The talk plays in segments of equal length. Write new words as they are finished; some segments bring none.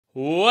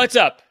What's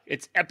up?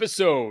 It's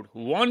episode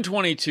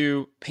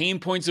 122, Pain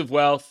Points of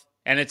Wealth,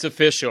 and it's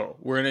official.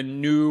 We're in a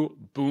new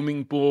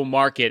booming bull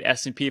market.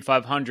 S&P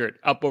 500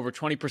 up over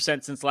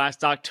 20% since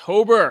last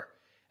October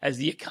as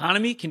the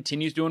economy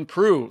continues to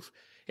improve.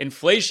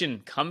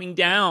 Inflation coming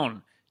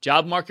down,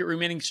 job market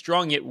remaining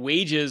strong, yet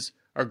wages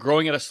are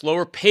growing at a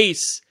slower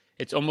pace.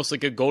 It's almost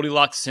like a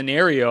Goldilocks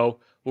scenario.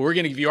 Well, we're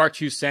going to give you our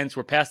 2 cents.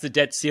 We're past the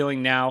debt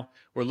ceiling now.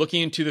 We're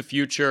looking into the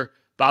future.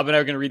 Bob and I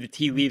are going to read the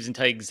tea leaves and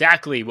tell you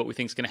exactly what we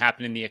think is going to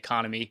happen in the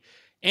economy.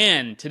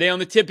 And today on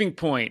the tipping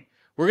point,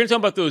 we're going to talk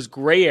about those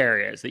gray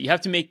areas that you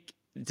have to make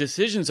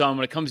decisions on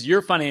when it comes to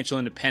your financial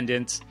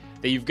independence,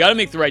 that you've got to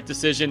make the right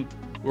decision.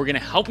 We're going to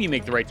help you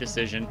make the right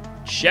decision.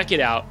 Check it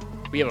out.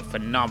 We have a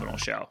phenomenal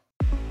show.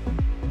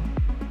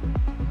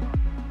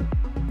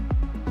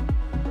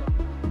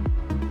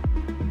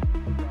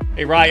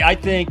 Hey, Rye, I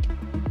think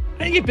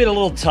you've been a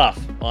little tough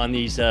on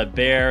these these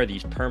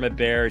perma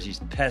bears,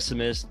 these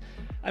pessimists.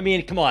 I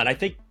mean, come on. I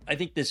think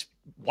this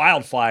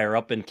wildfire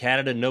up in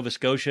Canada, Nova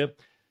Scotia,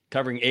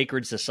 covering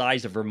acreage the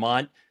size of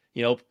Vermont,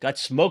 got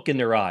smoke in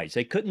their eyes.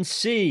 They couldn't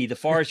see the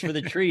forest for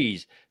the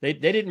trees. They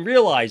didn't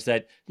realize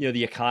that,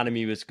 the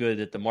economy was good,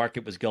 that the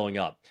market was going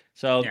up.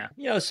 So,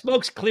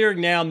 smoke's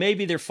clearing now.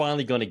 Maybe they're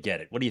finally going to get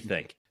it. What do you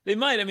think? They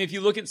might. I mean, if you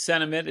look at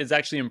sentiment, it's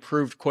actually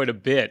improved quite a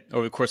bit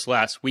over the course of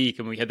last week.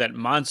 And we had that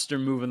monster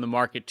move in the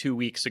market 2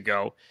 weeks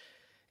ago.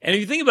 And if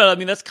you think about it, I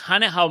mean, that's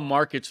kind of how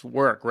markets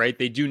work, right?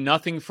 They do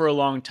nothing for a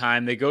long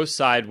time. They go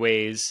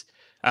sideways.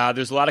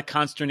 There's a lot of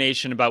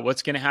consternation about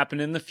what's going to happen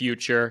in the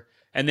future.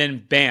 And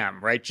then bam,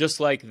 right?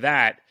 Just like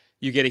that,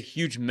 you get a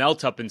huge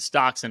melt up in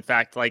stocks. In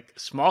fact, like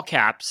small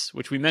caps,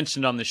 which we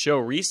mentioned on the show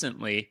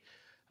recently,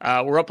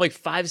 were up like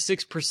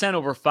 5-6%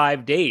 over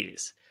 5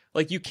 days.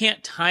 Like you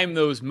can't time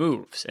those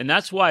moves. And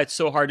that's why it's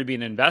so hard to be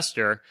an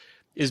investor,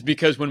 is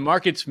because when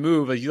markets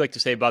move, as you like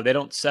to say, Bob, they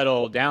don't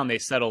settle down, they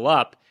settle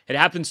up. It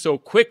happens so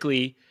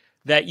quickly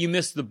that you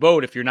miss the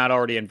boat if you're not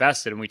already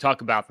invested. And we talk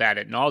about that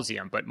ad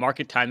nauseum, but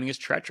market timing is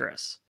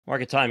treacherous.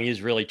 Market timing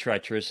is really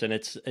treacherous, and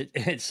it's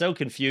so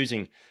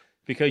confusing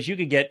because you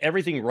could get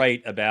everything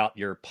right about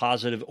your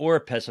positive or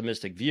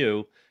pessimistic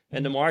view,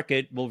 and the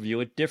market will view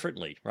it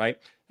differently, right?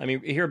 I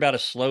mean, you hear about a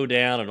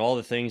slowdown and all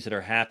the things that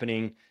are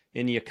happening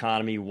in the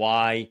economy,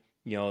 why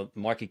the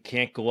market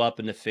can't go up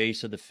in the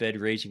face of the Fed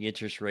raising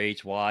interest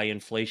rates, why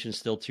inflation's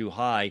still too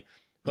high.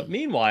 But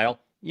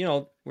meanwhile,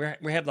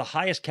 we have the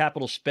highest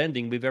capital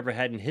spending we've ever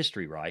had in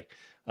history, right?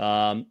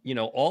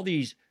 All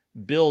these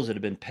bills that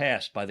have been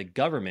passed by the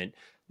government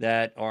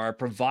that are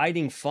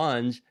providing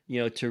funds,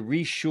 to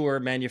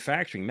reshore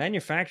manufacturing.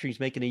 Manufacturing is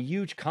making a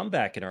huge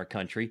comeback in our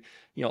country.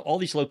 All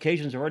these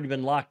locations have already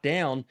been locked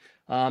down,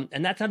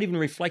 and that's not even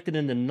reflected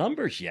in the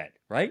numbers yet,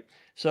 right?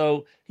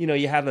 So,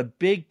 you have a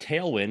big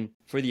tailwind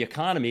for the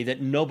economy that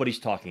nobody's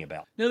talking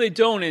about. No, they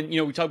don't. And,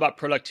 we talk about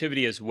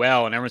productivity as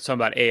well. And everyone's talking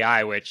about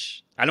AI,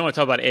 which I don't want to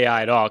talk about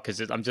AI at all because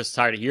I'm just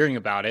tired of hearing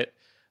about it.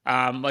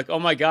 Like, oh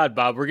my God,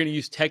 Bob, we're going to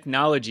use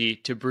technology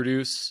to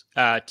produce,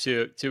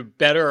 to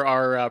better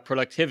our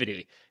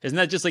productivity. Isn't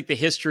that just like the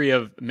history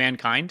of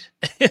mankind?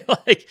 It's kind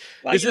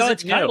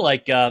of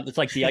like, it's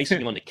like the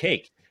icing on the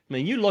cake. I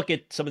mean, you look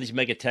at some of these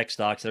mega tech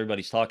stocks that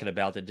everybody's talking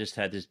about that just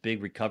had this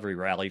big recovery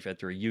rally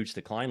after a huge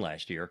decline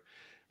last year,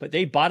 but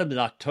they bottomed in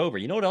October.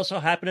 You know what also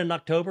happened in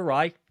October,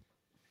 right?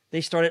 They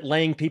started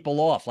laying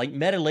people off. Like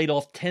Meta laid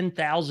off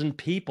 10,000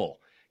 people.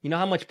 You know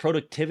how much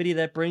productivity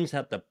that brings,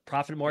 how the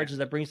profit margins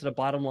that brings to the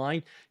bottom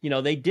line?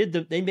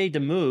 They made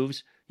the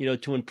moves,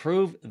 to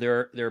improve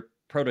their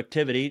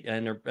productivity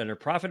and their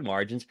profit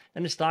margins,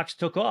 and the stocks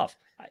took off.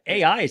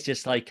 AI is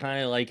just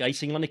kind of like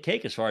icing on the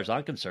cake as far as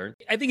I'm concerned.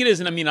 I think it is.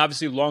 And I mean,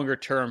 obviously longer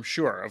term,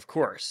 sure, of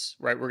course,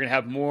 right? We're going to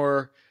have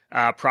more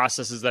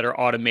processes that are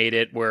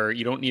automated where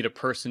you don't need a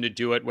person to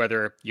do it,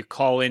 whether you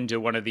call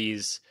into one of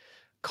these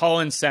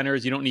call-in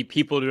centers, you don't need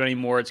people to do it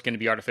anymore. It's going to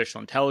be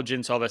artificial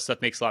intelligence. All that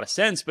stuff makes a lot of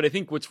sense. But I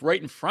think what's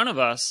right in front of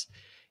us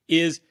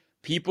is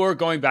people are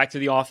going back to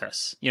the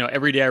office.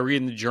 Every day I read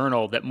in the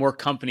journal that more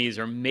companies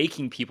are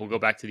making people go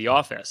back to the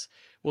office.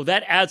 Well,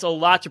 that adds a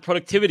lot to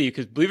productivity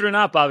because believe it or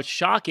not, Bob, it's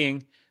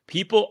shocking.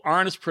 People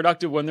aren't as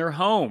productive when they're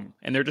home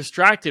and they're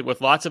distracted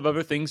with lots of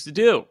other things to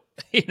do,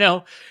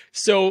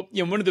 So,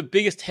 one of the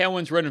biggest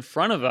tailwinds right in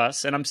front of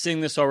us, and I'm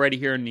seeing this already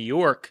here in New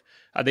York,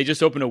 they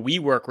just opened a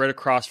WeWork right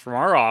across from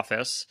our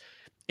office.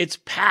 It's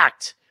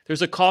packed.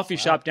 There's a coffee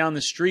shop down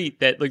the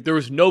street that there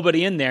was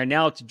nobody in there.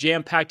 Now it's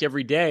jam-packed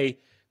every day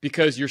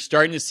because you're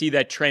starting to see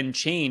that trend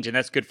change, and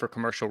that's good for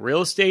commercial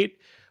real estate.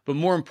 But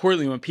more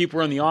importantly, when people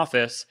are in the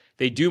office,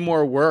 they do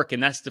more work,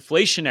 and that's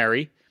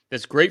deflationary.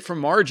 That's great for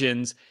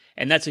margins,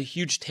 and that's a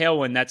huge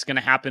tailwind that's going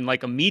to happen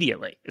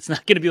immediately. It's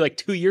not going to be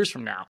 2 years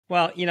from now.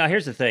 Well,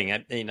 here's the thing.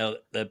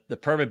 The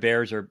perma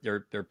bears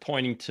they're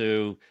pointing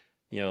to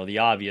the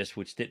obvious,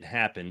 which didn't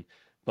happen,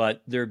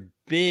 but their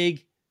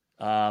big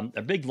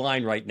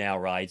line right now,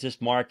 right?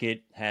 This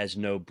market has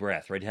no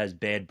breath, right? It has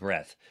bad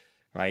breath,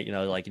 right?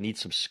 It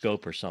needs some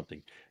scope or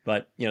something.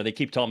 But they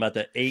keep talking about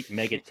the 8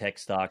 mega tech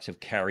stocks have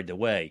carried the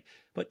way.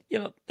 But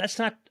that's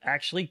not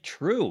actually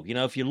true.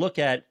 If you look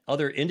at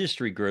other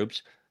industry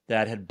groups,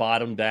 that had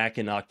bottomed back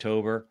in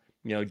October,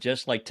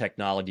 just like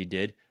technology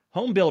did.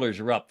 Home builders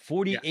are up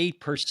Yeah.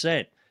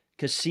 48%.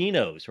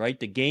 Casinos, right?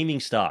 The gaming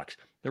stocks,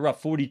 they're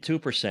up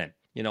 42%.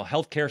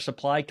 Healthcare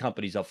supply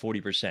companies up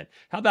 40%.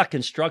 How about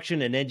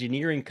construction and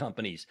engineering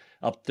companies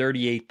up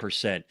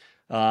 38%?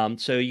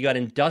 So you got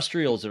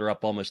industrials that are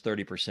up almost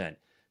 30%.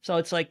 So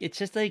it's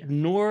just they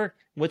ignore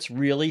what's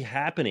really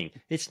happening.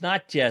 It's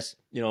not just,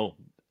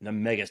 the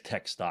mega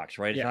tech stocks,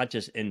 right? It's Yeah. not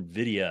just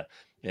Nvidia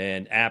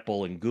and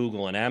Apple and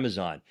Google and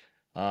Amazon.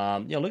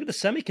 Look at the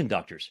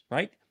semiconductors,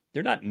 right?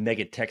 They're not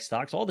mega tech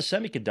stocks. All the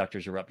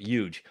semiconductors are up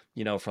huge,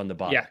 from the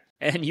bottom. Yeah.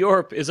 And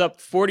Europe is up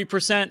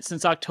 40%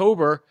 since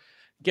October.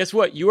 Guess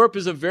what? Europe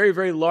is a very,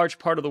 very large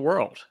part of the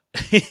world.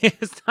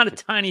 It's not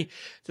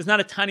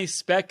a tiny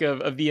speck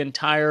of the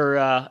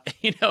entire,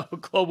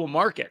 global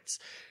markets.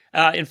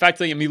 In fact,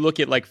 when you look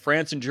at like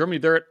France and Germany,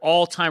 they're at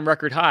all-time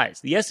record highs.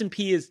 The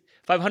S&P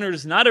 500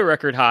 is not a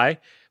record high,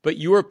 but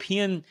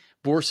European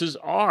bourses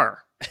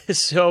are.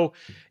 So,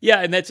 yeah,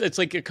 and it's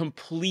like a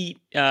complete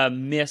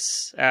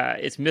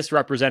it's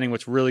misrepresenting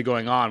what's really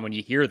going on when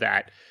you hear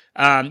that.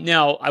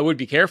 Now, I would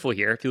be careful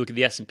here. If you look at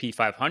the S&P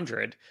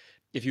 500,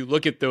 if you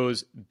look at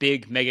those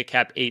big mega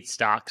cap 8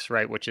 stocks,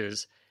 right, which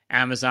is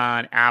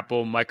Amazon,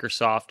 Apple,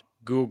 Microsoft,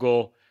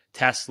 Google,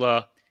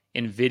 Tesla,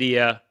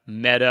 Nvidia,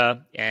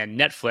 Meta, and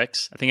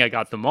Netflix, I think I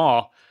got them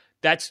all.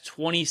 That's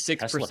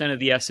 26% of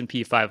the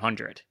S&P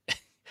 500.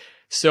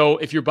 So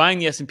if you're buying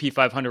the S&P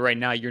 500 right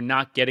now, you're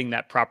not getting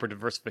that proper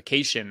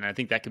diversification, and I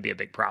think that could be a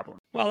big problem.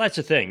 Well, that's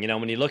the thing.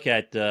 When you look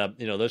at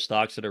those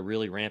stocks that are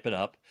really ramping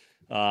up,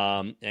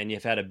 and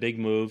you've had a big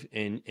move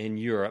in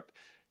Europe,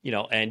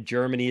 and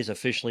Germany is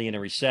officially in a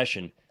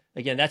recession.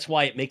 Again, that's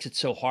why it makes it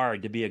so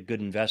hard to be a good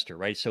investor,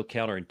 right? It's so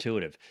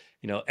counterintuitive.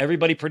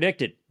 Everybody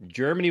predicted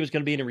Germany was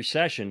going to be in a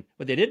recession.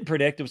 What they didn't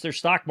predict was their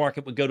stock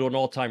market would go to an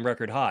all-time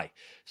record high.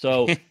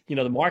 So,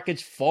 the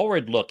market's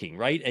forward-looking,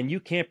 right? And you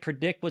can't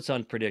predict what's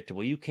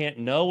unpredictable. You can't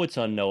know what's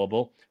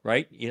unknowable,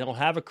 right? You don't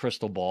have a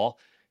crystal ball.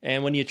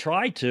 And when you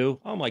try to,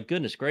 oh my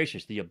goodness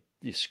gracious, you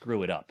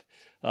screw it up.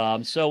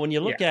 So when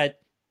you look at,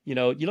 you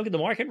look at the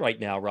market right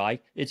now, Rye,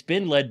 it's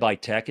been led by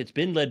tech. It's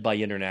been led by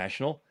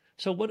international.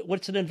 So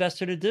what's an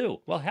investor to do?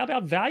 Well, how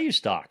about value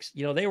stocks?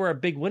 They were our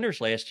big winners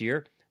last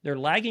year. They're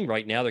lagging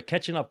right now. They're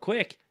catching up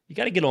quick. You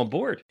got to get on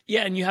board.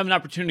 Yeah, and you have an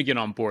opportunity to get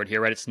on board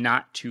here, right? It's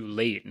not too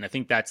late. And I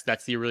think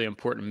that's the really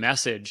important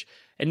message.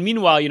 And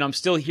meanwhile, I'm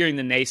still hearing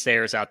the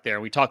naysayers out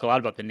there. We talk a lot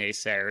about the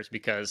naysayers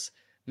because,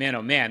 man,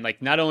 oh man,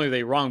 like not only are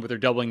they wrong, but they're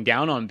doubling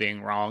down on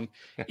being wrong,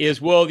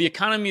 well, the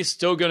economy is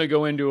still going to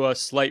go into a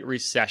slight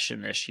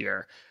recession this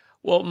year.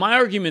 Well, my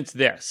argument's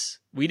this.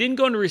 We didn't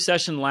go into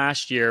recession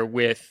last year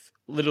with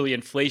literally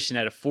inflation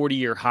at a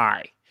 40-year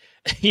high.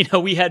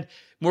 We had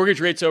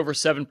mortgage rates over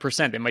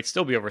 7%. They might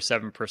still be over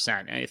 7%.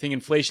 And I think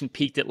inflation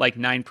peaked at like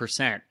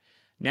 9%.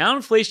 Now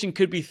inflation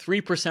could be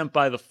 3%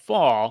 by the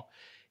fall.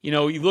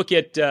 You look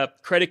at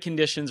credit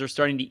conditions are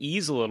starting to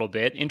ease a little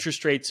bit.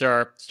 Interest rates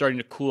are starting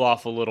to cool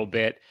off a little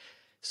bit.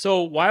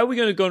 So why are we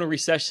going to go into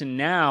recession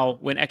now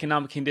when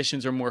economic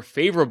conditions are more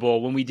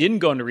favorable when we didn't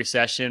go into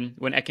recession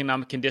when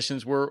economic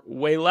conditions were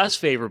way less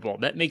favorable?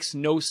 That makes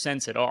no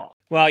sense at all.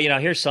 Well,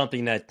 here's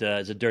something that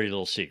is a dirty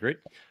little secret.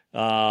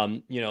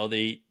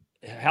 The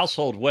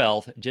household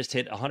wealth just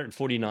hit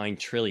 149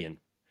 trillion.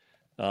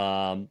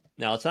 Now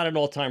it's not an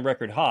all-time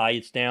record high.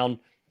 It's down,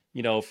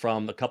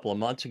 from a couple of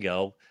months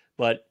ago,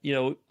 but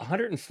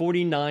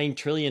 149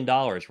 trillion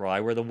dollars,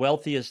 right? We're the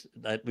wealthiest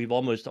that we've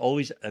almost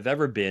always have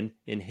ever been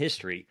in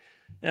history.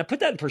 And I put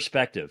that in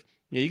perspective.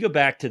 You go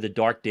back to the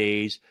dark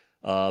days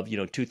of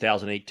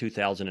 2008,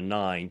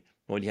 2009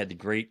 when you had the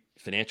great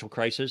financial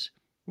crisis.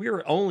 We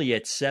were only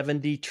at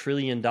 $70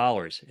 trillion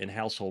in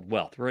household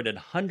wealth. We're at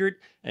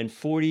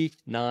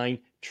 $149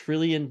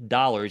 trillion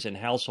in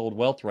household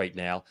wealth right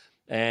now.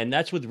 And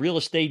that's with real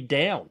estate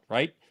down,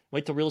 right?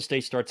 Wait till real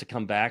estate starts to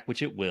come back,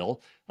 which it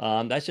will.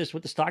 That's just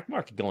with the stock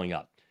market going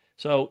up.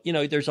 So,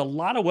 there's a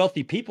lot of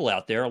wealthy people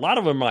out there. A lot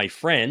of them are my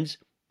friends,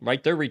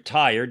 right? They're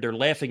retired. They're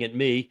laughing at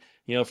me,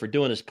 for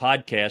doing this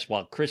podcast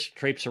while Chris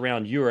traipses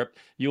around Europe.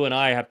 You and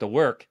I have to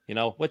work.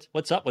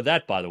 What's up with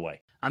that, by the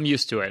way? I'm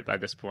used to it by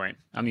this point.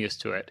 I'm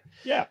used to it.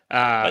 Yeah.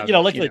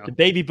 The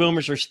baby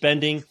boomers are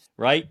spending,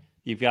 right?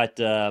 You've got,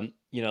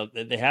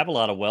 they have a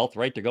lot of wealth,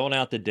 right? They're going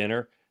out to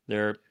dinner.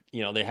 They're,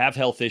 they have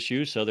health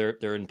issues, so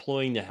they're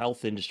employing the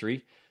health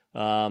industry.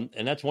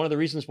 And that's one of the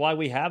reasons why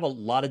we have a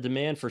lot of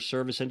demand for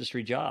service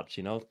industry jobs.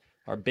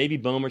 Our baby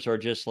boomers are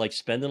just like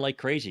spending like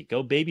crazy.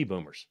 Go baby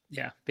boomers.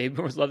 Yeah, baby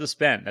boomers love to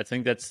spend. I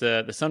think that's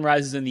the sun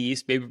rises in the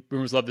east. Baby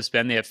boomers love to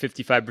spend. They have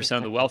 55%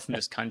 of the wealth in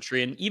this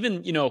country. And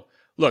even,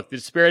 look, the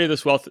disparity of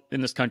this wealth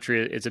in this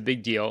country is a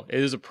big deal. It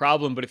is a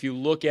problem. But if you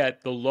look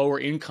at the lower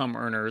income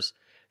earners,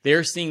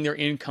 they're seeing their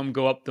income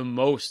go up the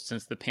most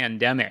since the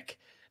pandemic.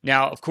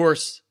 Now, of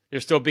course,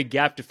 there's still a big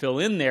gap to fill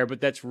in there,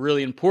 but that's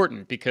really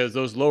important because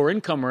those lower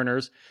income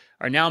earners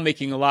are now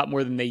making a lot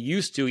more than they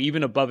used to,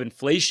 even above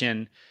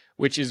inflation,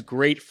 which is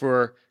great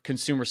for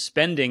consumer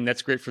spending.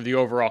 That's great for the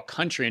overall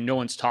country, and no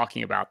one's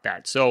talking about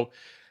that. So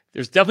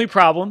There's definitely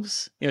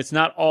problems. It's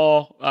not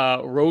all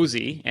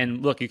rosy.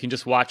 And look, you can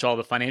just watch all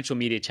the financial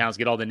media channels,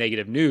 get all the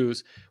negative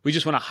news. We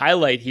just want to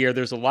highlight here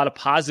there's a lot of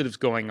positives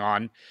going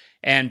on.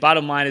 And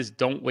bottom line is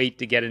don't wait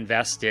to get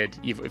invested.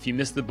 If you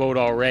missed the boat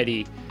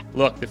already,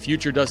 look, the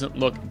future doesn't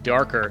look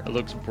darker. It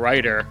looks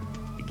brighter.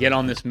 Get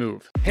on this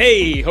move.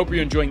 Hey, hope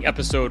you're enjoying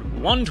episode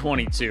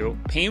 122,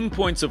 Pain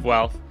Points of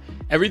Wealth.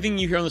 Everything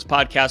you hear on this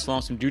podcast, along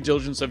with some due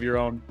diligence of your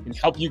own, can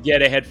help you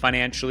get ahead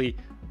financially,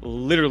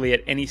 literally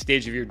at any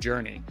stage of your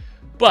journey.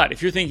 But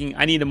if you're thinking,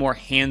 I need a more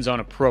hands-on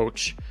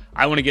approach,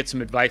 I want to get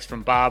some advice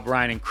from Bob,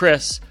 Ryan, and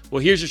Chris,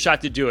 well, here's your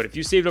shot to do it. If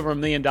you saved over $1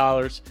 million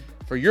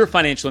for your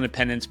financial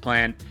independence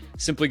plan,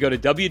 simply go to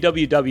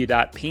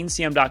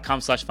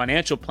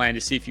www.paincm.com/financial plan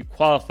to see if you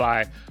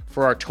qualify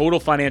for our total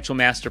financial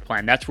master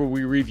plan. That's where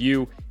we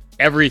review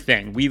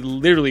everything. We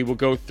literally will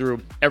go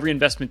through every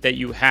investment that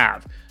you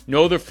have.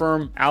 No other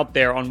firm out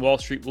there on Wall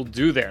Street will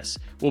do this.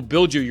 We'll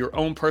build you your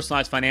own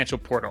personalized financial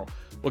portal.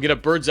 We'll get a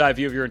bird's eye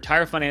view of your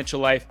entire financial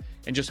life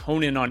and just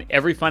hone in on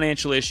every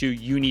financial issue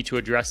you need to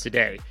address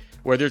today.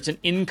 Whether it's an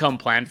income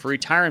plan for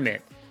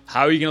retirement,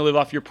 how are you going to live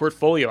off your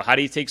portfolio? How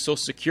do you take Social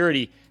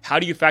Security? How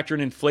do you factor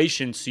in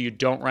inflation so you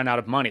don't run out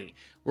of money?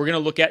 We're going to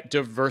look at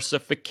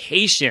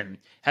diversification.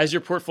 Has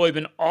your portfolio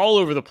been all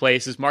over the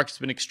place as markets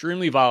have been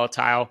extremely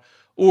volatile?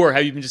 Or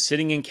have you been just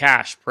sitting in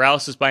cash,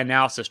 paralysis by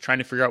analysis, trying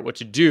to figure out what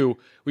to do?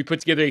 We put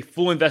together a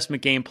full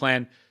investment game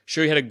plan,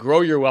 show you how to grow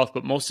your wealth,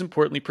 but most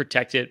importantly,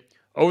 protect it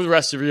over the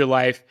rest of your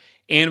life.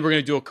 And we're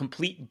going to do a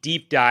complete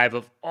deep dive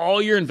of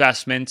all your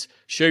investments,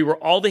 show you where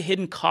all the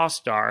hidden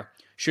costs are,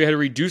 show you how to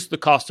reduce the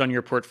cost on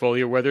your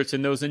portfolio, whether it's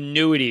in those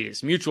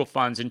annuities, mutual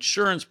funds,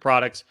 insurance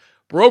products,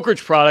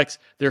 brokerage products.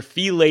 They're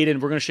fee-laden.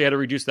 We're going to show you how to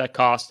reduce that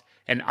cost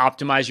and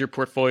optimize your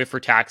portfolio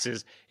for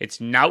taxes. It's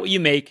not what you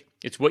make,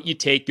 it's what you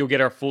take. You'll get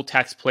our full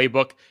tax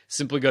playbook.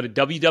 Simply go to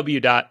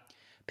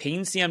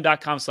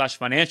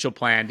www.paincm.com/financial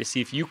plan to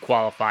see if you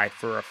qualify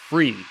for a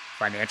free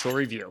financial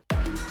review.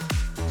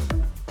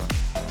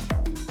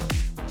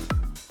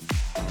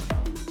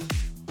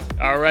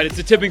 All right, it's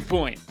a tipping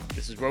point.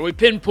 This is where we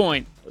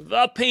pinpoint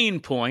the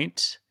pain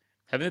point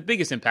having the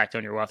biggest impact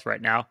on your wealth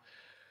right now.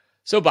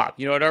 So, Bob,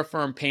 at our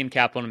firm, Payne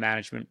Capital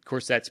Management, of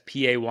course, that's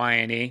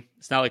Payne.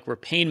 It's not like we're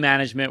pain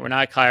management. We're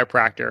not a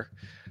chiropractor.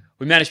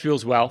 We manage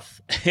people's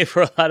wealth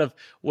for a lot of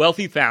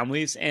wealthy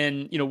families.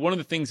 And, one of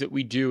the things that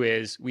we do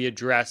is we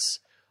address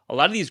a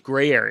lot of these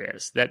gray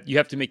areas that you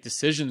have to make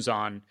decisions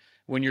on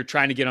when you're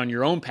trying to get on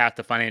your own path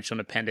to financial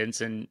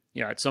independence and,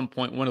 at some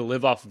point want to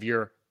live off of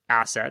your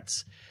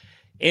assets.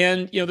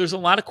 And, there's a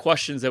lot of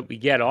questions that we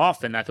get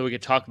often I thought we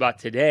could talk about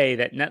today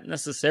that not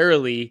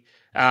necessarily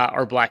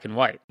are black and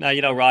white.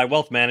 Now, Ryan,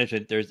 wealth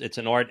management, it's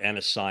an art and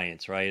a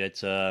science, right?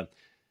 It's, the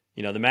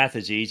math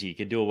is easy. You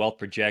can do a wealth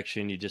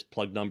projection. You just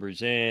plug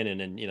numbers in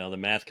and then, the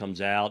math comes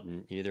out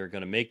and you're either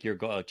going to make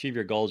achieve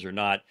your goals or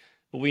not.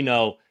 But we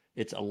know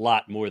it's a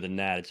lot more than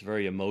that. It's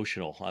very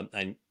emotional.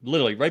 And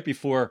literally right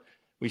before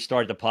we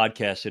started the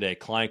podcast today, a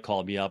client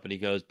called me up and he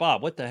goes,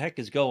 Bob, what the heck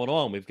is going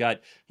on? We've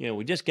got,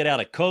 we just get out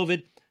of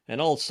COVID. And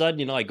all of a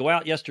sudden, I go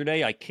out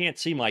yesterday, I can't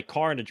see my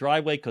car in the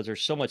driveway because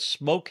there's so much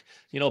smoke,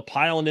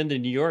 piling into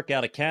New York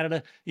out of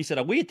Canada. He said,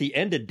 are we at the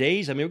end of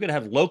days? I mean, we're going to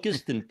have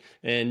locusts and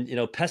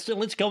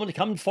pestilence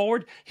coming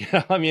forward.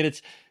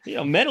 It's,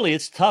 mentally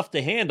it's tough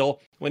to handle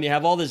when you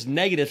have all this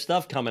negative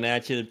stuff coming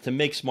at you to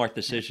make smart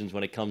decisions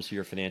when it comes to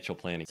your financial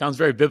planning. Sounds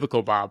very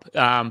biblical, Bob.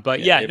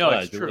 But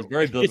it's true. It was a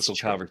very biblical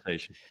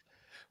conversation.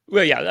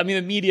 Well, yeah,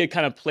 the media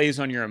kind of plays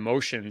on your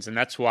emotions, and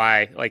that's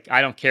why,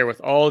 I don't care with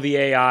all the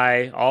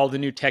AI, all the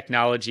new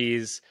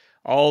technologies,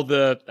 all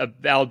the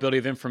availability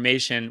of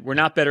information, we're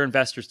not better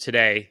investors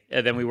today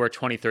than we were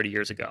 20, 30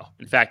 years ago.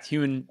 In fact,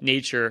 human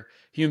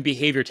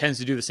behavior tends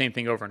to do the same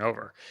thing over and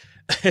over.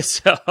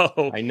 So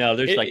I know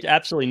there's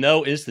absolutely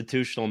no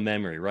institutional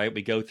memory, right?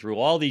 We go through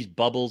all these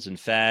bubbles and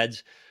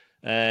fads.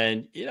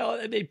 And,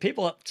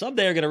 people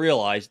someday are going to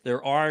realize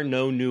there are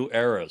no new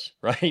eras,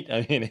 right?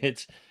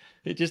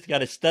 It just got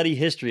to study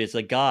history. It's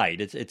a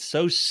guide. It's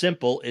so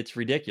simple. It's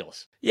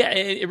ridiculous. Yeah,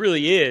 it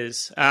really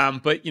is.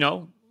 But,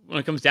 when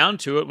it comes down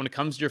to it, when it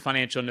comes to your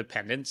financial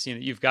independence,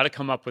 you've got to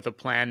come up with a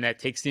plan that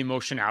takes the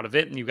emotion out of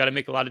it. And you've got to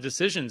make a lot of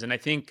decisions. And I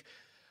think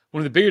one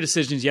of the bigger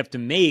decisions you have to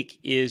make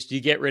is, do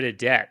you get rid of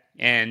debt?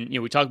 And,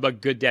 we talk about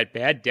good debt,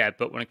 bad debt.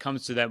 But when it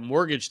comes to that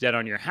mortgage debt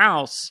on your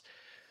house,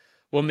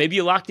 well, maybe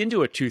you locked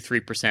into a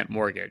 2-3%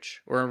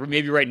 mortgage. Or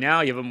maybe right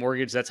now you have a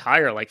mortgage that's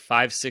higher, like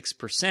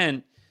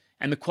 5-6%.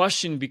 And the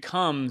question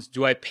becomes,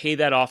 do I pay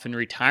that off in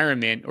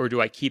retirement or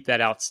do I keep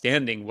that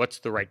outstanding? What's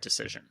the right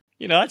decision?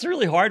 That's a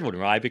really hard one,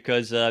 right?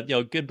 Because, a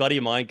good buddy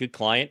of mine, good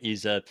client,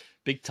 he's a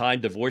big-time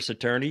divorce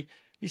attorney.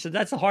 He said,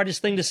 that's the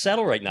hardest thing to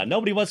settle right now.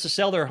 Nobody wants to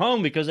sell their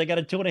home because they got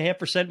a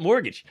 2.5%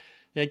 mortgage.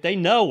 They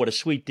know what a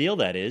sweet deal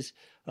that is.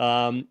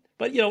 But,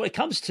 it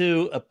comes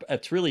to,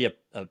 it's really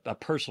a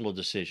personal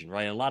decision,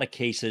 right? In a lot of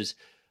cases,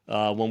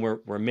 when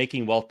we're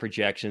making wealth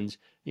projections,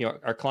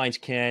 our clients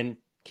can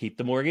keep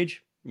the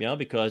mortgage,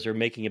 because they're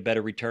making a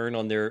better return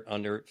on their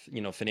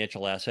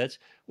financial assets,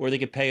 or they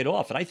could pay it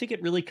off. And I think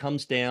it really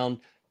comes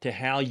down to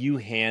how you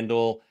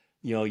handle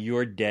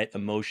your debt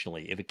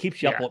emotionally. If it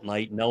keeps you up Yeah. at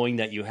night knowing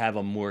that you have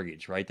a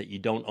mortgage, right, that you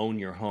don't own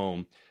your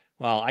home,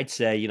 well, I'd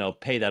say,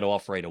 pay that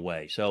off right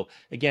away. So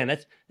again,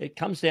 it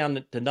comes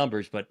down to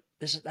numbers, but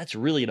that's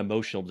really an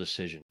emotional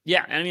decision.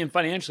 Yeah, and I mean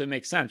financially it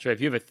makes sense, right?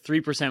 If you have a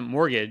 3%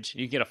 mortgage,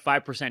 you get a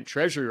 5%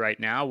 treasury right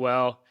now,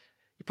 well,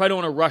 you probably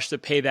don't want to rush to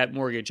pay that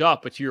mortgage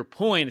off. But to your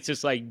point, it's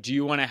just like, do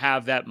you want to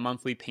have that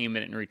monthly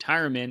payment in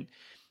retirement?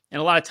 And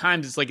a lot of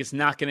times it's like it's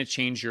not going to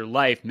change your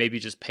life. Maybe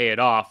just pay it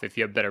off if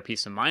you have better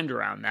peace of mind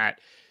around that.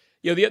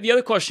 The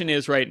other question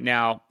is right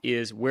now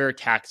is where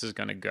tax is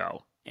going to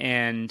go.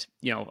 And,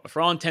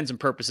 for all intents and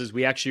purposes,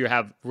 we actually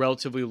have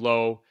relatively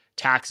low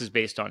taxes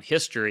based on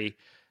history.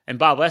 And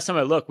Bob, last time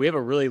I looked, we have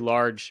a really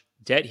large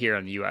debt here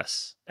in the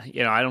US. I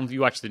don't know if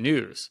you watch the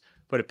news,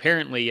 but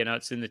apparently,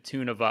 it's in the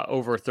tune of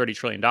over $30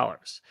 trillion. Well,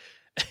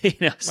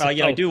 yeah, I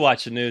So do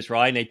watch the news,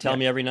 right? And they tell yeah,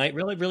 me every night,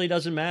 really, really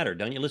doesn't matter.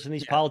 Don't you listen to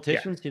these yeah, yeah,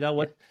 politicians? You know yeah,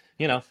 what?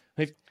 You know,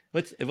 if,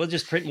 we'll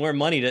just print more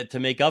money to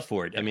make up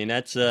for it. I yeah. mean,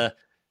 that's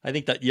I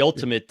think that the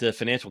ultimate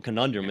financial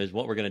conundrum is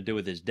what we're going to do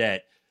with this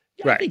debt.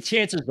 Yeah, I Right. think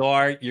chances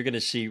are you're going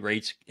to see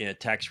rates,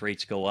 tax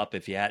rates go up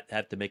if you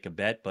have to make a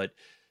bet. But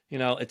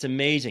it's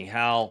amazing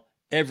how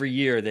every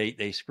year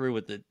they screw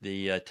with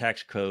the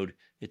tax code.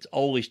 It's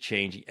always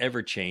changing,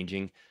 ever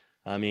changing.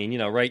 I mean,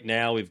 right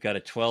now we've got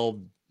a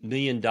 $12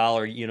 million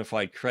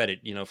unified credit,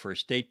 for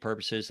state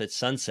purposes that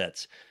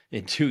sunsets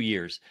in 2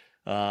 years,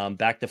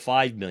 back to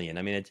 5 million.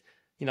 I mean, it's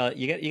you got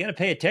to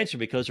pay attention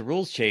because the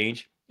rules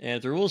change, and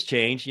if the rules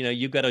change,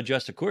 you've got to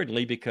adjust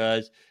accordingly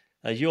because,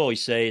 as you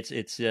always say, it's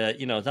it's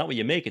not what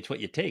you make, it's what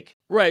you take.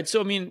 Right.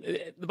 So, I mean,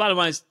 the bottom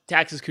line is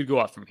taxes could go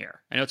up from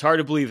here. I know it's hard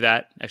to believe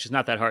that. Actually, it's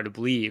not that hard to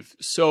believe.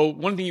 So,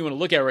 one thing you want to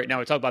look at right now,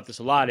 we talk about this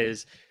a lot,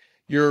 is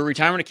your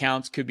retirement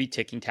accounts could be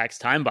ticking tax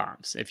time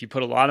bombs. If you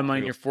put a lot of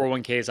money in True. your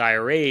 401ks,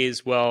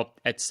 IRAs, well,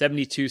 at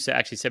 72,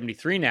 actually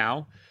 73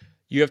 now,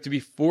 you have to be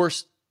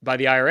forced by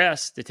the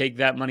IRS to take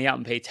that money out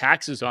and pay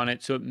taxes on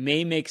it. So it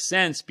may make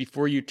sense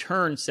before you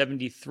turn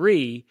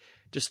 73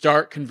 to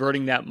start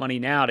converting that money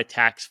now to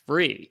tax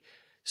free.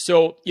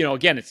 So,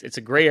 again, it's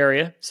a gray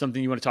area,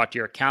 something you want to talk to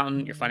your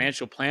accountant, your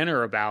financial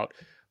planner about.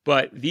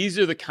 But these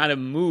are the kind of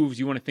moves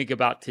you want to think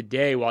about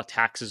today while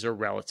taxes are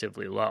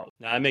relatively low.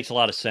 Now, that makes a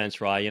lot of sense,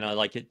 right?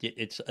 Like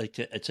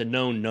it's a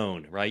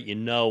known, right? You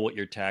know what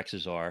your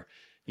taxes are.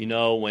 You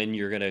know when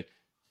you're going to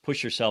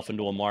push yourself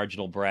into a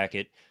marginal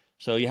bracket.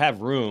 So you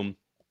have room,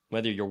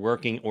 whether you're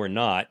working or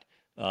not,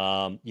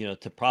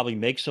 to probably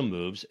make some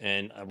moves.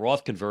 And a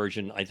Roth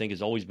conversion, I think,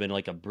 has always been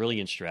like a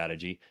brilliant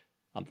strategy.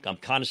 I'm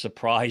kind of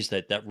surprised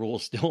that that rule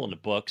is still in the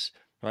books,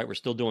 right? We're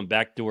still doing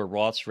backdoor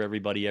Roths for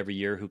everybody every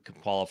year who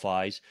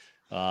qualifies.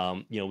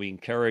 We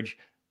encourage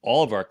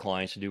all of our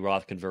clients to do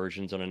Roth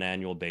conversions on an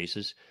annual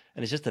basis.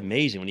 And it's just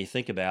amazing when you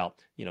think about,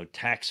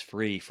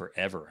 tax-free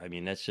forever. I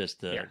mean, that's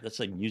just, Yeah. that's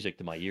like music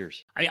to my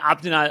ears. I mean,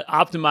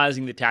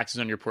 optimizing the taxes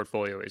on your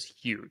portfolio is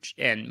huge.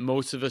 And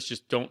most of us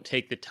just don't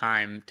take the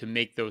time to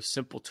make those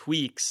simple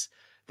tweaks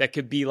that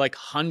could be like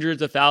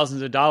hundreds of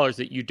thousands of dollars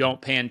that you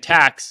don't pay in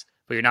tax,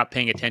 but you're not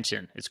paying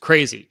attention. It's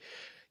crazy.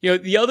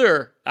 The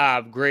other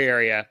gray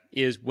area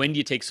is when do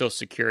you take Social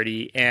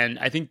Security? And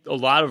I think a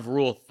lot of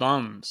rule of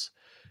thumbs,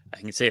 I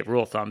can say it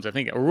rule of thumbs, I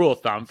think a rule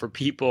of thumb for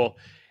people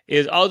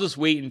is I'll just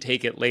wait and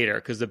take it later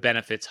because the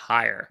benefit's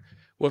higher.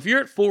 Well, if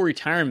you're at full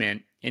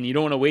retirement and you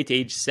don't want to wait to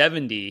age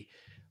 70,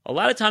 a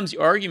lot of times the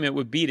argument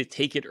would be to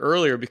take it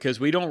earlier because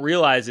we don't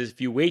realize is if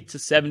you wait to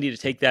 70 to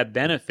take that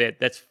benefit,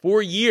 that's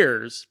 4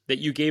 years that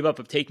you gave up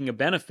of taking a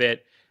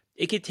benefit.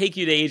 It could take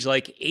you to age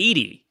like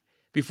 80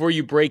 before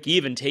you break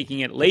even taking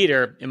it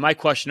later. And my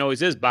question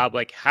always is, Bob,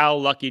 like, how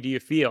lucky do you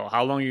feel?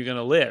 How long are you going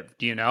to live?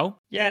 Do you know?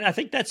 Yeah, and I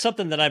think that's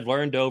something that I've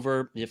learned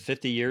over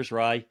 50 years,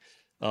 Rye,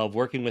 of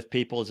working with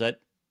people is that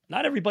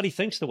not everybody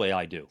thinks the way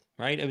I do,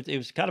 right? It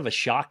was kind of a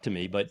shock to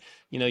me, but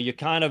you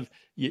kind of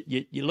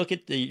you look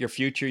at your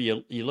future,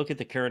 you look at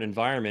the current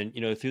environment,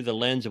 through the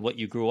lens of what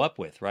you grew up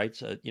with, right?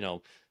 So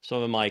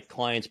some of my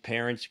clients'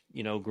 parents,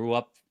 grew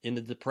up in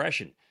the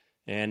Depression,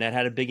 and that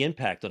had a big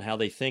impact on how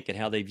they think and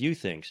how they view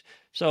things.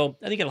 So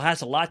I think it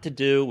has a lot to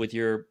do with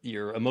your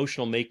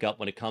emotional makeup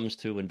when it comes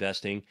to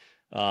investing,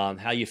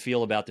 how you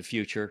feel about the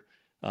future.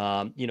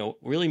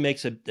 Really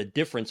makes a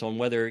difference on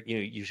whether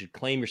you should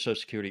claim your Social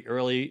Security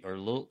early or a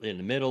little in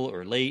the middle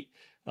or late.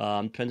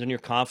 Depends on your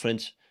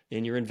confidence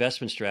in your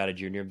investment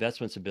strategy and your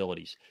investments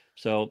abilities.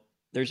 So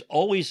there's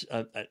always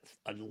a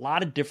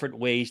lot of different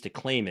ways to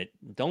claim it.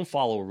 Don't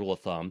follow a rule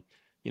of thumb.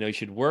 You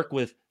should work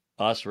with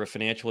us or a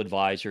financial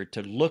advisor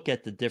to look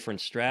at the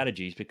different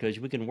strategies because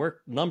we can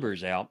work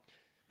numbers out.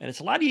 And it's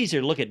a lot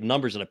easier to look at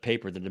numbers on a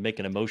paper than to make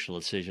an emotional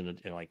decision.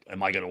 Like,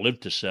 am I going to live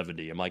to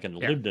 70? Am I going to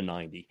Yeah. live to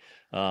 90?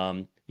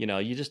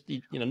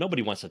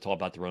 Nobody wants to talk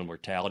about their own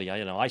mortality.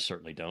 I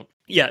certainly don't.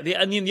 Yeah.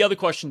 The other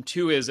question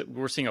too is that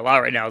we're seeing a lot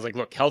right now is like,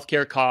 look,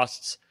 healthcare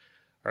costs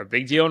are a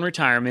big deal in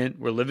retirement.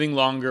 We're living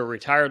longer,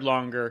 retired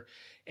longer.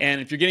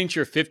 And if you're getting to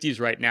your 50s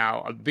right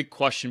now, a big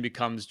question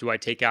becomes, do I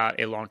take out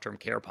a long-term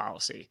care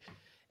policy?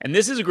 And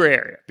this is a gray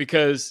area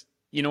because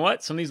you know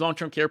what? Some of these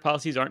long-term care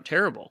policies aren't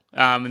terrible,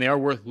 and they are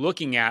worth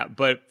looking at.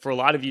 But for a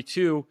lot of you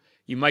too,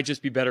 you might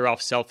just be better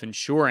off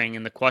self-insuring.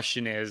 And the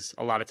question is,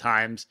 a lot of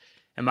times,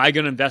 am I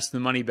going to invest the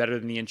money better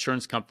than the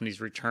insurance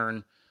company's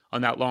return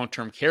on that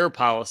long-term care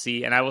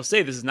policy? And I will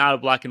say this is not a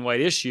black and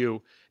white issue.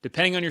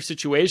 Depending on your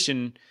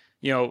situation,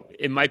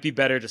 it might be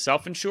better to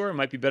self-insure. It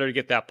might be better to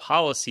get that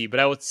policy. But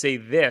I would say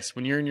this,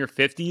 when you're in your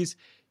 50s,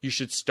 you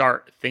should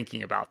start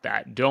thinking about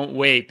that. Don't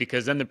wait,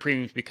 because then the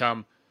premiums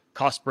become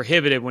cost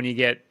prohibitive when you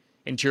get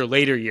into your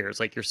later years,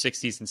 like your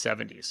 60s and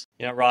 70s.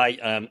 Yeah,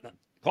 right.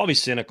 Call me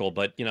cynical,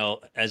 but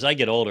as I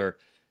get older,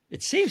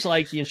 it seems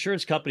like the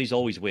insurance companies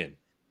always win.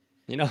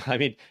 I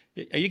mean,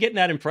 are you getting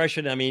that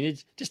impression? I mean,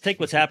 just take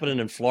what's happening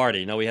in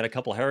Florida. We had a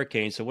couple of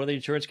hurricanes. So what are the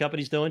insurance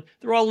companies doing?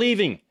 They're all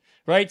leaving,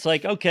 right? It's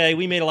like, okay,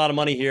 we made a lot of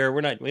money here.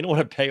 We don't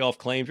want to pay off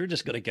claims. We're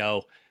just going to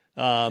go.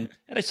 And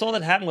I saw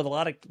that happen with a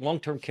lot of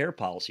long-term care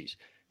policies.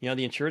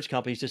 The insurance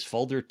companies just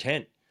fold their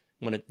tent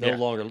when it no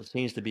longer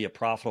seems to be a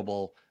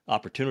profitable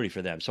opportunity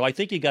for them. So I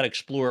think you got to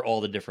explore all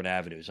the different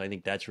avenues. I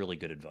think that's really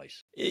good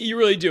advice. You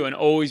really do. And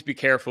always be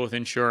careful with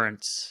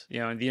insurance.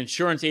 The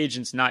insurance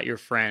agent's not your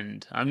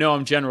friend. I know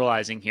I'm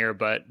generalizing here,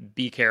 but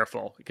be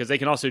careful, because they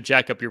can also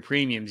jack up your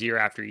premiums year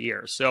after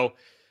year. So,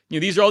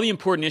 these are all the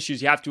important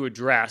issues you have to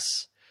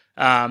address.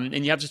 And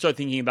you have to start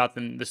thinking about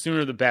them. The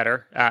sooner the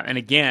better. And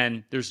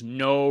again, there's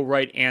no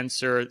right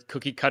answer,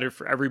 cookie cutter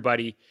for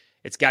everybody.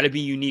 It's got to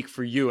be unique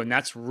for you. And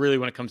that's really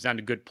when it comes down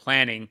to good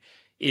planning,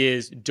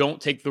 is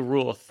don't take the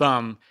rule of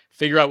thumb.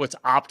 Figure out what's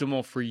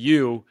optimal for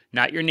you,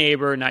 not your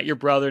neighbor, not your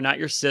brother, not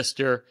your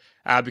sister,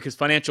 because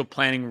financial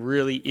planning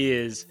really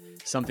is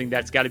something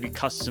that's got to be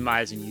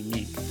customized and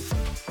unique.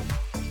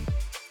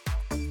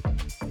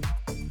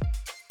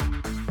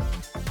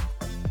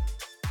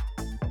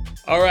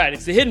 All right,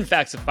 it's the hidden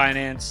facts of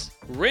finance,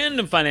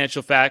 random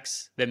financial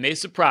facts that may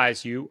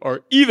surprise you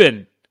or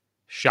even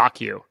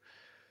shock you.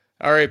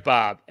 All right,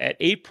 Bob, at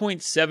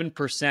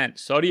 8.7%,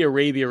 Saudi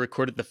Arabia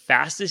recorded the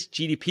fastest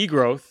GDP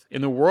growth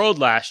in the world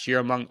last year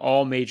among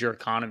all major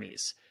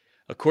economies,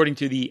 according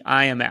to the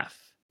IMF.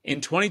 In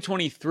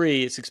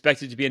 2023, it's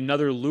expected to be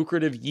another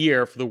lucrative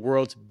year for the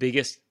world's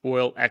biggest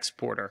oil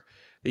exporter.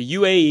 The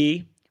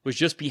UAE was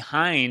just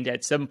behind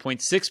at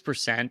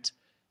 7.6%,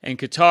 and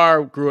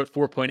Qatar grew at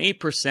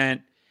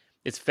 4.8%,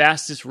 its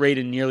fastest rate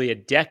in nearly a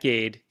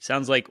decade.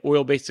 Sounds like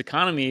oil-based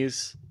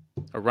economies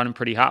are running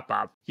pretty hot,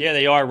 Bob. Yeah,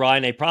 they are,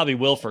 Ryan. They probably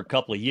will for a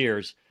couple of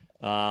years.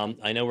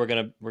 I know we're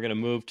gonna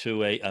move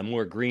to a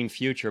more green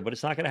future, but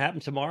it's not going to happen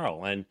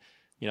tomorrow. And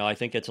I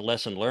think it's a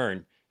lesson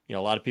learned. A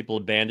lot of people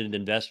abandoned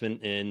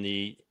investment in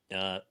the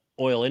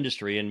oil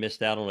industry and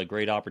missed out on a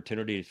great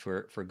opportunity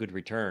for good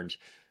returns.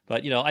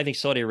 But I think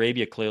Saudi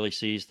Arabia clearly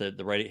sees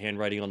the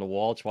handwriting on the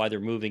wall. It's why they're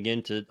moving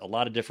into a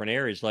lot of different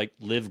areas like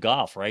Live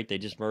Golf. Right? They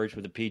just merged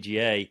with the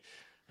PGA.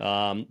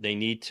 They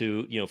need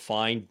to,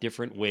 find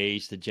different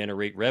ways to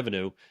generate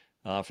revenue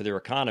for their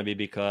economy,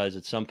 because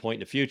at some point in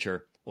the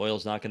future, oil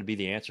is not going to be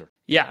the answer.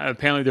 Yeah,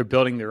 apparently they're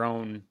building their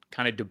own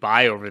kind of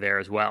Dubai over there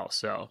as well.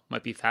 So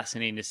might be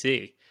fascinating to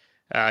see.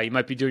 You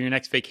might be doing your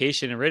next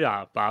vacation in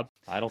Riyadh, Bob.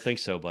 I don't think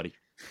so, buddy.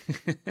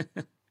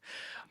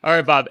 All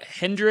right, Bob.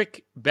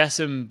 Hendrik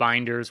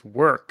Bessenbinder's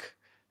work,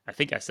 I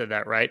think I said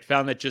that right,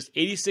 found that just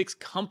 86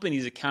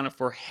 companies accounted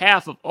for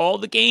half of all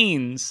the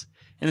gains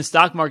in the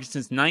stock market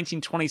since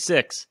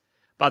 1926.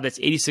 Bob, that's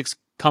 86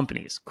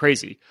 companies.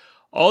 Crazy.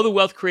 All the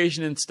wealth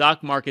creation in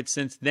stock market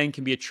since then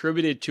can be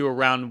attributed to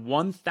around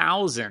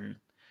 1,000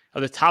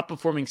 of the top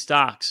performing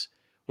stocks,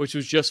 which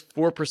was just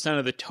 4%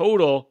 of the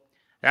total.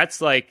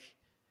 That's like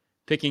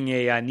picking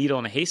a needle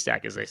in a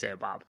haystack, as they say,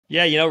 Bob.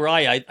 Yeah,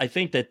 Ryan, I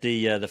think that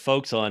the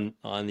folks on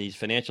these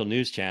financial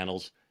news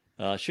channels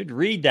should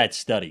read that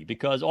study,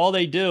 because all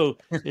they do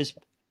is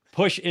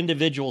push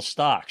individual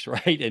stocks,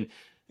 right?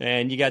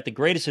 And you got the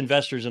greatest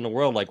investors in the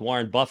world, like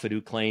Warren Buffett,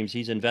 who claims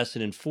he's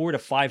invested in 400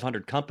 to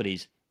 500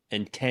 companies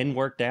and 10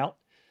 worked out.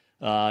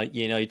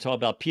 You talk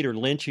about Peter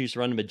Lynch, who used to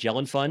run the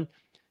Magellan Fund.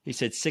 He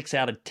said 6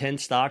 out of 10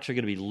 stocks are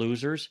going to be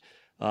losers.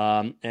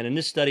 And in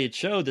this study, it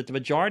showed that the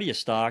majority of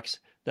stocks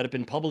that have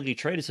been publicly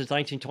traded since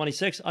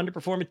 1926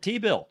 underperform a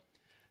T-bill.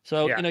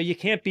 So, you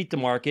can't beat the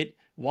market.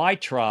 Why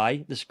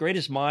try? The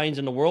greatest minds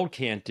in the world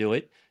can't do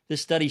it.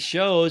 This study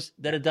shows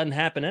that it doesn't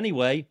happen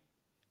anyway.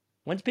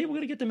 When's people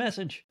going to get the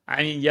message?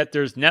 I mean, yet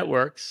there's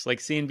networks like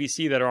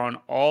CNBC that are on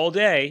all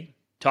day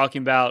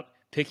talking about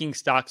picking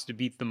stocks to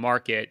beat the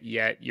market,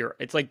 yet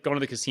it's like going to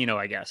the casino,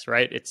 I guess,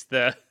 right? It's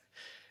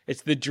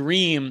the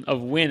dream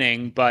of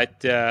winning, but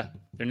they're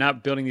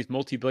not building these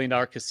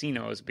multi-billion-dollar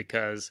casinos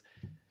because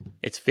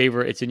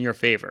it's in your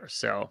favor.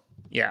 So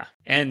yeah,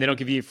 and they don't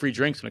give you free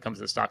drinks when it comes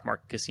to the stock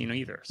market casino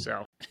either.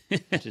 So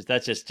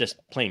that's just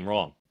plain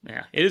wrong.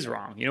 Yeah, it is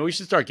wrong. We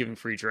should start giving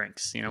free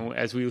drinks.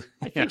 As we.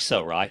 I think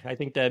so, right? I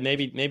think that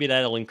maybe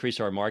that'll increase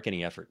our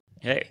marketing effort.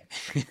 Hey,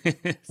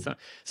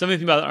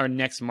 something about our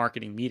next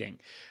marketing meeting.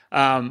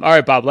 All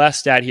right, Bob. Last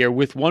stat here: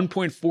 with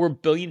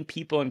 1.4 billion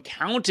people and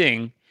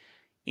counting,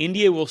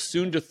 India will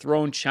soon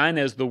dethrone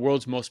China as the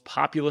world's most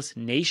populous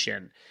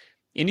nation.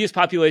 India's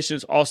population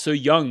is also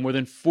young. More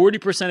than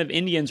 40% of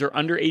Indians are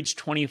under age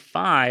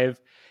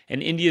 25,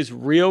 and India's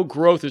real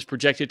growth is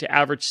projected to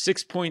average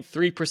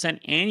 6.3%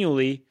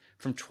 annually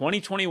from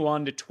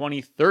 2021 to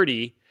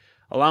 2030,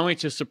 allowing it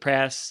to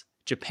surpass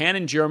Japan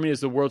and Germany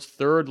as the world's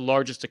third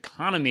largest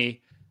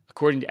economy,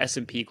 according to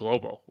S&P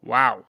Global.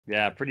 Wow.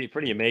 Yeah,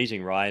 pretty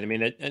amazing, Ryan. I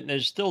mean, and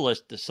there's still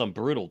some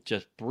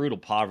just brutal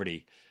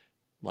poverty,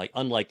 like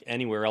unlike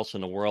anywhere else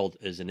in the world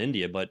is in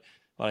India. But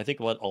I think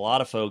what a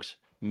lot of folks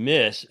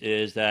miss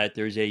is that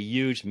there's a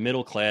huge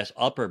middle class,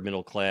 upper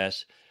middle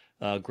class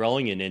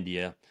growing in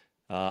India.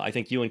 I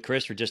think you and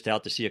Chris were just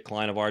out to see a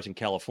client of ours in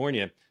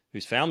California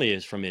whose family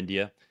is from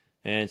India,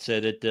 and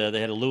said that they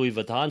had a Louis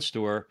Vuitton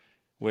store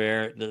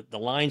where the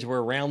lines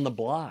were around the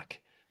block.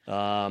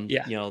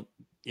 Yeah.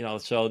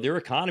 So their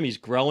economy is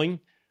growing.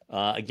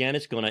 Again,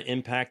 it's going to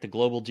impact the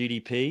global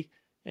GDP.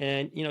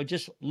 And,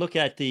 just look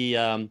at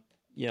the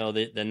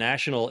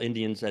national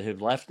Indians that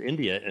have left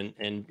India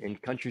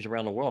and countries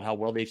around the world, how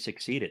well they've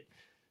succeeded.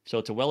 So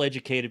it's a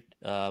well-educated,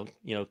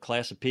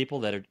 class of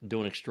people that are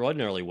doing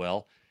extraordinarily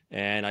well.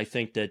 And I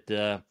think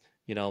that,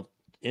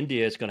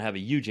 India is going to have a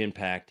huge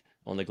impact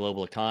on the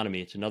global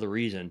economy. It's another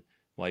reason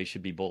why you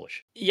should be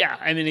bullish. Yeah,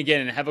 I mean,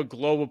 again, have a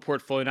global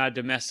portfolio, not a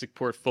domestic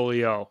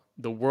portfolio.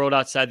 The world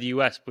outside the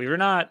U.S., believe it or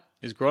not,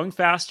 is growing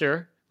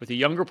faster with a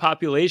younger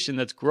population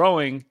that's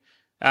growing.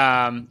 You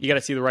got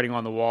to see the writing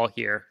on the wall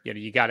here.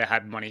 You got to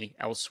have money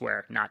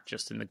elsewhere, not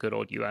just in the good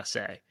old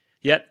USA.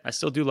 Yet, I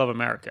still do love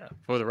America,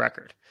 for the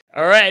record.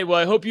 All right, well,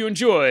 I hope you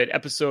enjoyed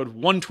episode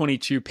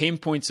 122, Pain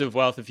Points of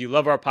Wealth. If you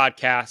love our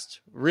podcast,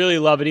 really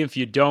love it. If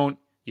you don't,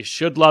 you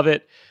should love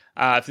it.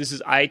 If this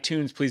is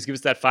iTunes, please give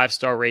us that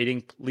 5-star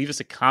rating. Leave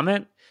us a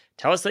comment.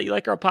 Tell us that you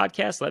like our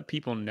podcast. Let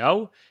people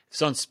know. If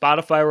it's on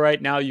Spotify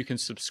right now, you can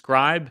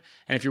subscribe.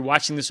 And if you're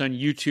watching this on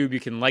YouTube, you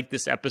can like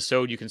this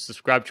episode. You can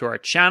subscribe to our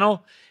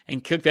channel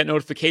and click that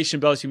notification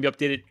bell so you can be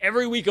updated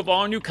every week of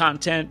all new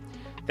content.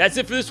 That's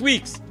it for this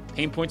week's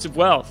Pain Points of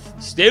Wealth.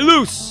 Stay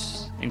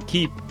loose and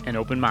keep an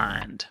open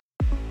mind.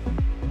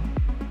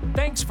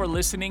 Thanks for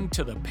listening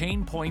to the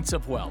Pain Points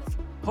of Wealth.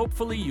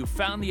 Hopefully you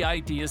found the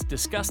ideas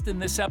discussed in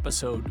this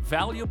episode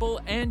valuable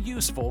and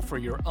useful for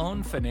your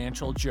own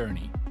financial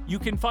journey. You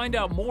can find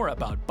out more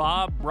about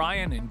Bob,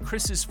 Ryan, and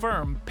Chris's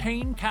firm,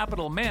 Payne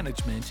Capital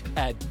Management,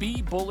 at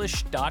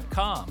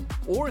BeBullish.com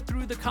or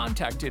through the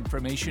contact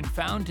information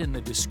found in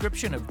the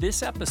description of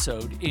this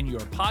episode in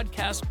your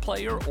podcast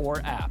player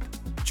or app.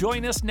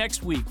 Join us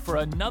next week for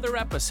another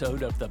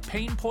episode of the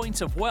Pain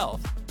Points of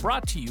Wealth,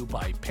 brought to you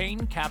by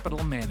Payne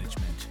Capital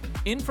Management.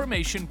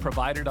 Information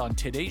provided on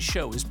today's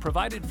show is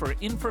provided for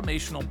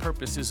informational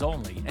purposes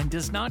only and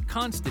does not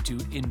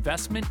constitute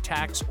investment,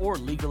 tax, or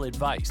legal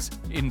advice.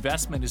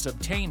 Investment is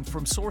obtained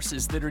from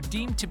sources that are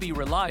deemed to be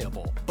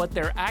reliable, but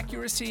their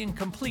accuracy and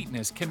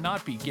completeness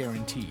cannot be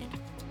guaranteed.